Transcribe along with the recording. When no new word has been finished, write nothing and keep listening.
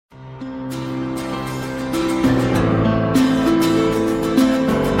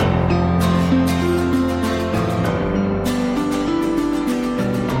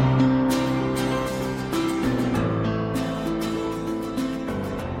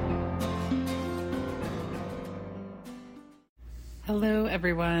Hello,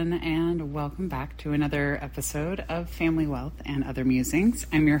 everyone, and welcome back to another episode of Family Wealth and Other Musings.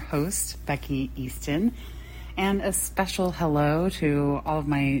 I'm your host, Becky Easton, and a special hello to all of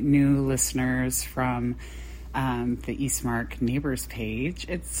my new listeners from the Eastmark Neighbors page.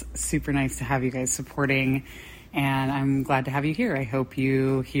 It's super nice to have you guys supporting, and I'm glad to have you here. I hope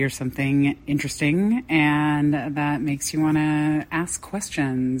you hear something interesting and that makes you want to ask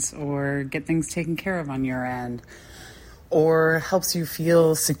questions or get things taken care of on your end, or helps you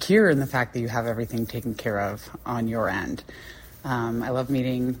feel secure in the fact that you have everything taken care of on your end. I love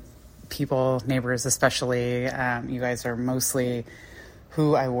meeting people, neighbors especially. You guys are mostly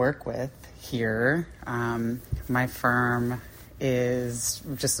who I work with here. My firm is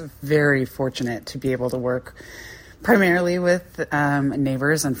just very fortunate to be able to work primarily with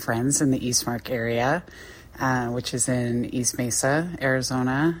neighbors and friends in the Eastmark area, which is in East Mesa,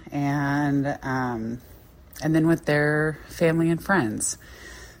 Arizona, and then with their family and friends.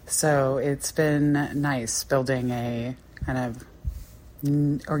 So it's been nice building a kind of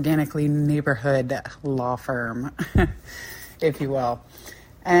organically neighborhood law firm, if you will.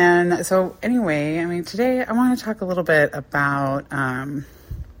 And so anyway, today I want to talk a little bit about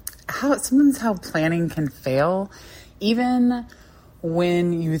how planning can fail even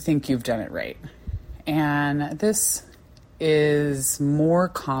when you think you've done it right. And this is more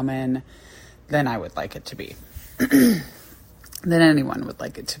common than I would like it to be, than anyone would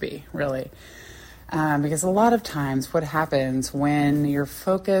like it to be, really. Because a lot of times what happens when you're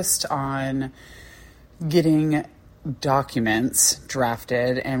focused on getting documents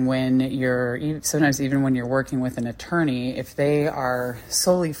drafted, and sometimes even when you're working with an attorney, if they are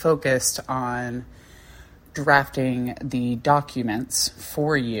solely focused on drafting the documents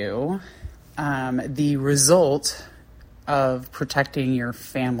for you, the result of protecting your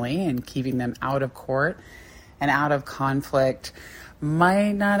family and keeping them out of court and out of conflict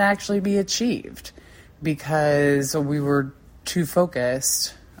might not actually be achieved because we were too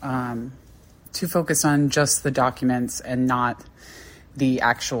focused on just the documents and not the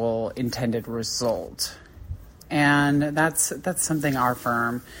actual intended result. And that's something our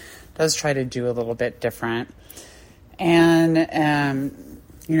firm does try to do a little bit different. And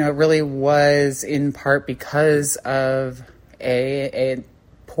it really was in part because of a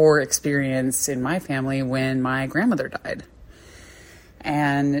poor experience in my family when my grandmother died.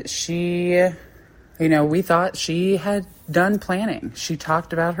 And she, we thought she had done planning. She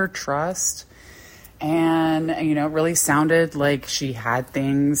talked about her trust and, it really sounded like she had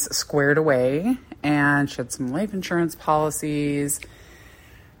things squared away, and she had some life insurance policies.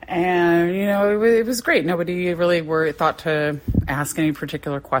 And, it was great. Nobody really thought to ask any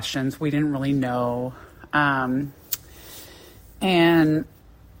particular questions. We didn't really know. And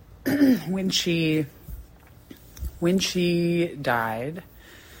when she died,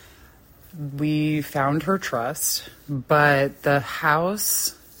 we found her trust, but the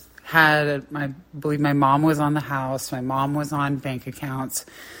house I believe my mom was on the house. My mom was on bank accounts.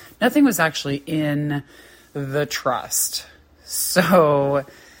 Nothing was actually in the trust. So,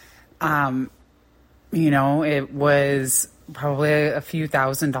 it was probably a few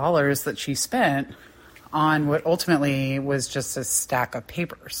 $1,000s that she spent on what ultimately was just a stack of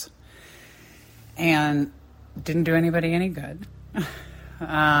papers, and didn't do anybody any good.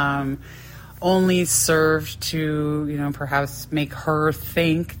 Only served to, perhaps make her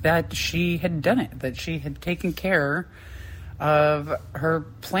think that she had done it, that she had taken care of her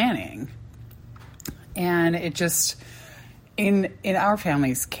planning. And it just, in our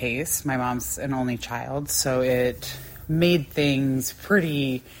family's case, my mom's an only child, so it made things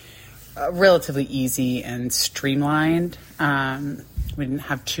pretty relatively easy and streamlined. We didn't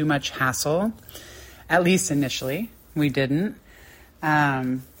have too much hassle, at least initially. We didn't.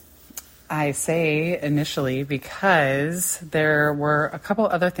 I say initially because there were a couple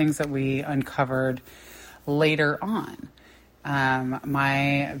other things that we uncovered later on.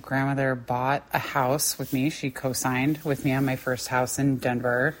 My grandmother bought a house with me. She co-signed with me on my first house in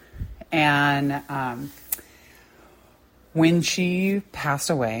Denver. And when she passed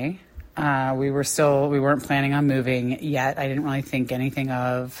away, we weren't planning on moving yet. I didn't really think anything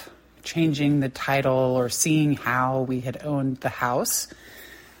of changing the title or seeing how we had owned the house.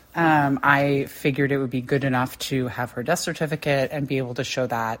 I figured it would be good enough to have her death certificate and be able to show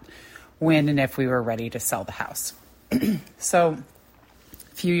that when and if we were ready to sell the house. So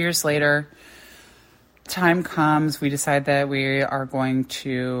a few years later, time comes, we decide that we are going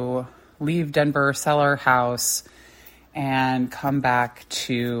to leave Denver, sell our house, and come back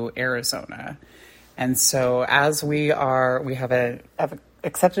to Arizona. And so as we have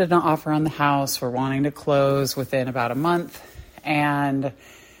accepted an offer on the house, we're wanting to close within about a month. And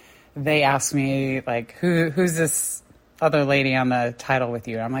they asked me, like, who's this other lady on the title with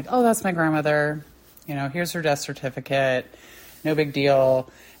you? And I'm like, oh, that's my grandmother. Here's her death certificate. No big deal.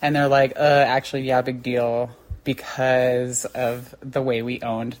 And they're like, actually, yeah, big deal, because of the way we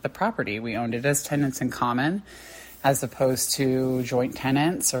owned the property. We owned it as tenants in common, as opposed to joint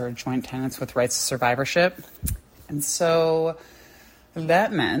tenants or joint tenants with rights of survivorship. And so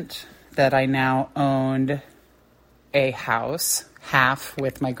that meant that I now owned a house, half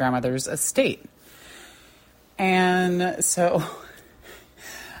with my grandmother's estate. And so,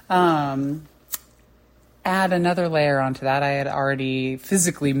 add another layer onto that. I had already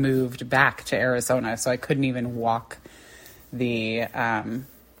physically moved back to Arizona, so I couldn't even walk the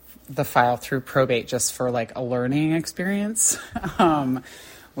file through probate just for like a learning experience.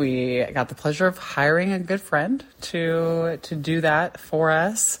 We got the pleasure of hiring a good friend to do that for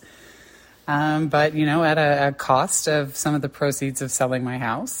us. But at a cost of some of the proceeds of selling my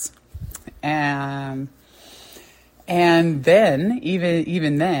house. And then,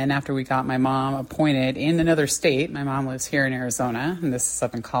 even then, after we got my mom appointed in another state, my mom lives here in Arizona, and this is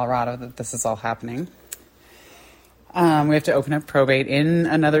up in Colorado that this is all happening. We have to open up probate in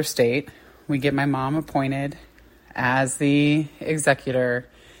another state. We get my mom appointed as the executor,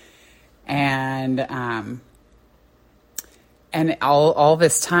 and all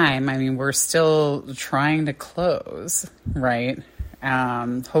this time, I mean, we're still trying to close, right?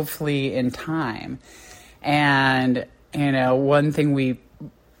 Hopefully in time. And, one thing we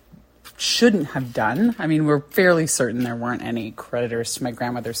shouldn't have done, I mean, we're fairly certain there weren't any creditors to my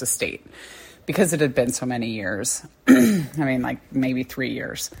grandmother's estate because it had been so many years. I mean, like maybe 3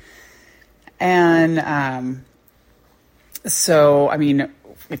 years. And so, I mean,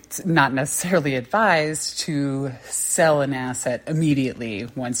 it's not necessarily advised to sell an asset immediately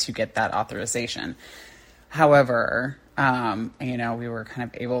once you get that authorization. However, we were kind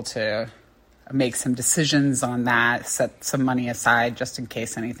of able to make some decisions on that, set some money aside just in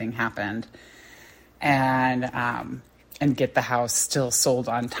case anything happened, and get the house still sold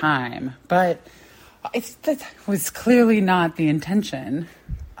on time. But that was clearly not the intention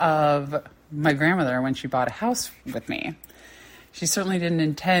of my grandmother when she bought a house with me. She certainly didn't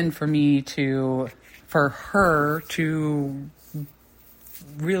intend for her to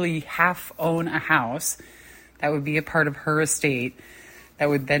really half own a house that would be a part of her estate that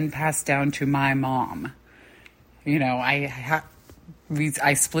would then pass down to my mom. I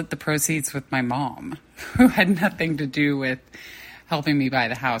split the proceeds with my mom, who had nothing to do with helping me buy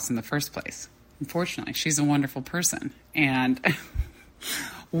the house in the first place. Unfortunately, she's a wonderful person, and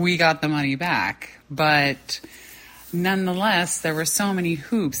we got the money back. But nonetheless, there were so many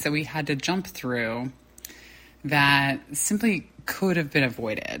hoops that we had to jump through that simply could have been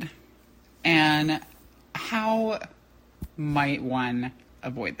avoided. And how might one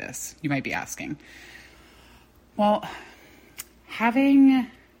avoid this? You might be asking. Well, having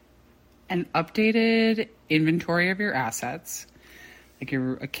an updated inventory of your assets, like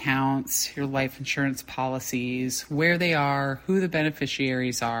your accounts, your life insurance policies, where they are, who the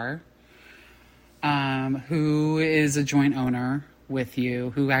beneficiaries are, who is a joint owner with you,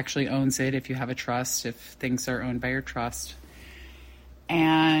 who actually owns it if you have a trust, if things are owned by your trust.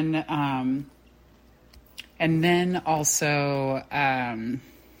 And then also, I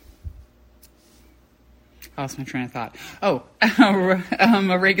lost my train of thought.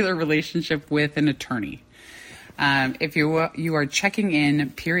 A regular relationship with an attorney. If you are checking in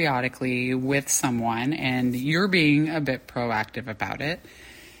periodically with someone and you're being a bit proactive about it,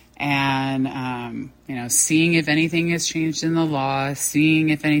 and seeing if anything has changed in the law, seeing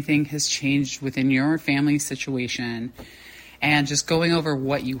if anything has changed within your family situation, and just going over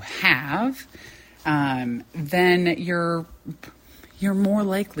what you have, then you're more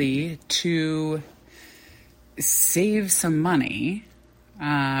likely to save some money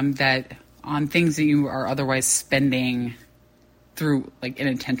that on things that you are otherwise spending through like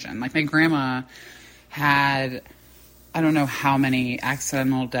inattention. Like my grandma had, I don't know how many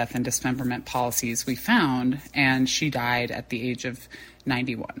accidental death and dismemberment policies we found, and she died at the age of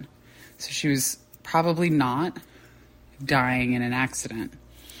 91. So she was probably not dying in an accident.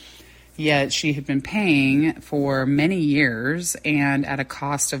 Yet she had been paying for many years and at a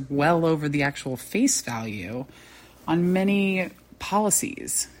cost of well over the actual face value on many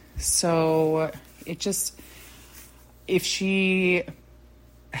policies. So if she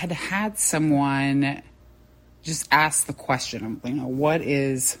had had someone just ask the question of, what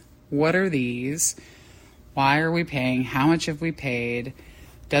are these? Why are we paying? How much have we paid?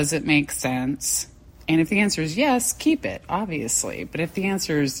 Does it make sense? And if the answer is yes, keep it, obviously. But if the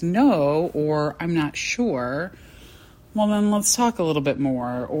answer is no, or I'm not sure, well, then let's talk a little bit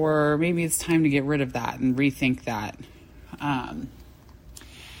more, or maybe it's time to get rid of that and rethink that.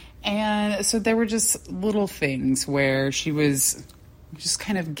 And so there were just little things where she was just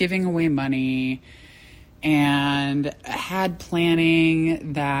kind of giving away money and had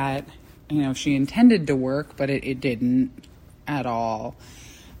planning that, she intended to work, but it didn't at all.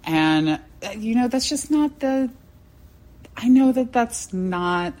 And, that's just not I know that that's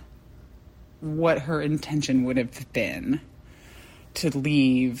not what her intention would have been, to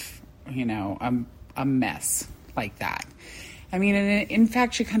leave, a mess like that. I mean, and in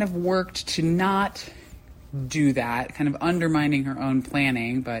fact, she kind of worked to not do that, kind of undermining her own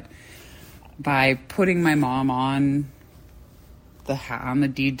planning, but by putting my mom on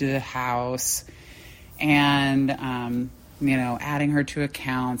the deed to the house and, adding her to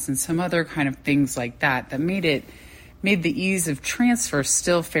accounts and some other kind of things like that made the ease of transfer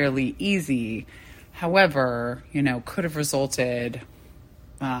still fairly easy. However, could have resulted,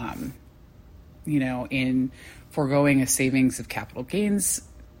 in foregoing a savings of capital gains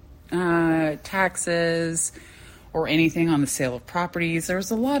taxes or anything on the sale of properties.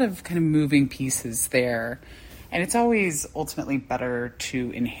 There's a lot of kind of moving pieces there. And it's always ultimately better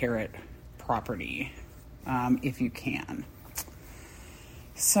to inherit property if you can.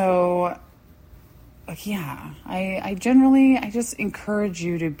 So, yeah, I just encourage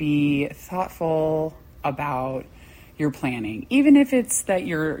you to be thoughtful about your planning, even if it's that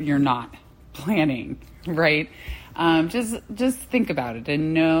you're not planning, right? Just think about it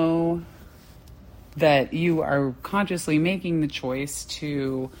and know that you are consciously making the choice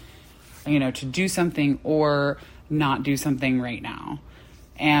to do something or not do something right now.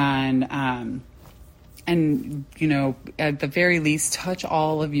 And at the very least, touch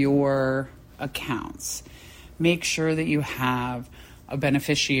all of your accounts. Make sure that you have a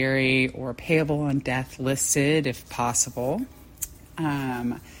beneficiary or payable on death listed if possible.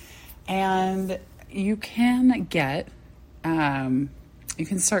 And you can get, you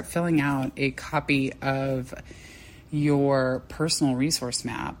can start filling out a copy of your personal resource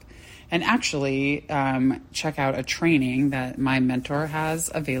map. And actually, check out a training that my mentor has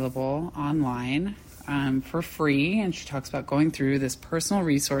available online for free. And she talks about going through this personal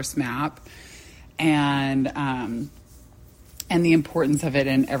resource map and the importance of it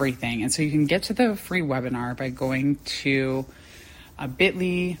and everything. And so you can get to the free webinar by going to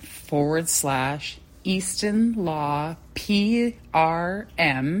bit.ly/Easton Law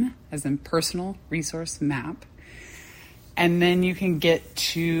PRM, as in personal resource map. And then you can get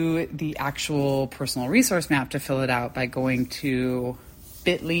to the actual personal resource map to fill it out by going to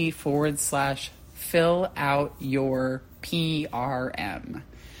bit.ly/fill out your PRM.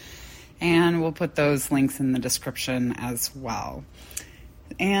 And we'll put those links in the description as well.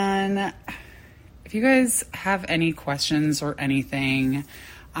 And if you guys have any questions or anything,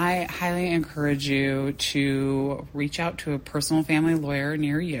 I highly encourage you to reach out to a personal family lawyer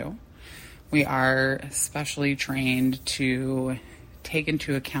near you. We are specially trained to take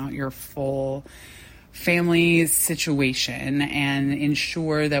into account your full family situation and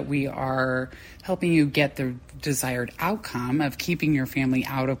ensure that we are helping you get the desired outcome of keeping your family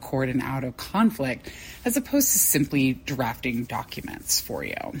out of court and out of conflict, as opposed to simply drafting documents for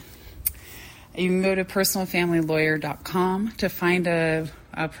you. You can go to personalfamilylawyer.com to find a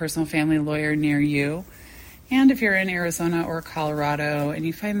personal family lawyer near you. And if you're in Arizona or Colorado and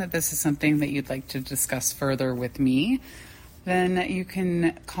you find that this is something that you'd like to discuss further with me, then you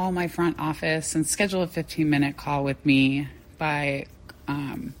can call my front office and schedule a 15-minute call with me by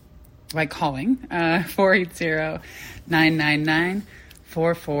calling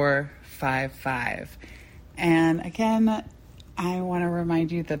 480-999-4455. And again, I want to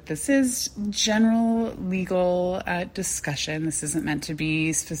remind you that this is general legal discussion. This isn't meant to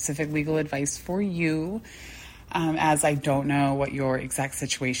be specific legal advice for you, as I don't know what your exact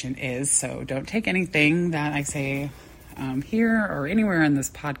situation is. So don't take anything that I say here or anywhere in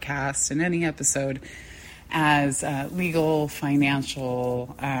this podcast, in any episode, as legal,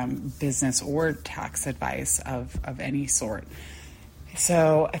 financial, business, or tax advice of any sort.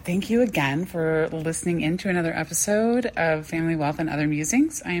 So thank you again for listening in to another episode of Family Wealth and Other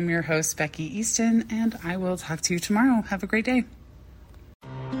Musings. I am your host, Becky Easton, and I will talk to you tomorrow. Have a great day.